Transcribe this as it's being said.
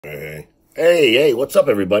Hey, what's up,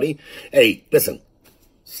 everybody? Hey, listen,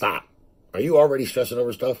 stop. Are you already stressing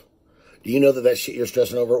over stuff? Do you know that shit you're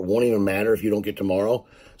stressing over won't even matter if you don't get tomorrow?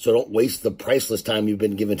 So don't waste the priceless time you've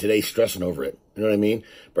been given today stressing over it. You know what I mean?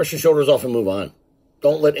 Brush your shoulders off and move on.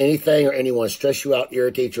 Don't let anything or anyone stress you out,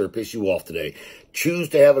 irritate you, or piss you off today. Choose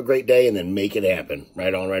to have a great day and then make it happen.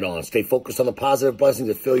 Right on, right on. Stay focused on the positive blessings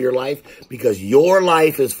that fill your life, because your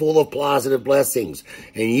life is full of positive blessings.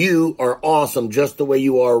 And you are awesome just the way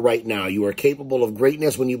you are right now. You are capable of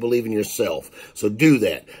greatness when you believe in yourself. So do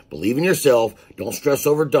that. Believe in yourself. Don't stress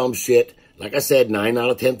over dumb shit. Like I said, 9 out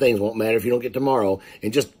of 10 things won't matter if you don't get tomorrow.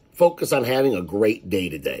 And just focus on having a great day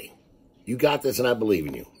today. You got this, and I believe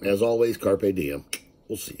in you. As always, carpe diem.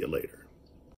 We'll see you later.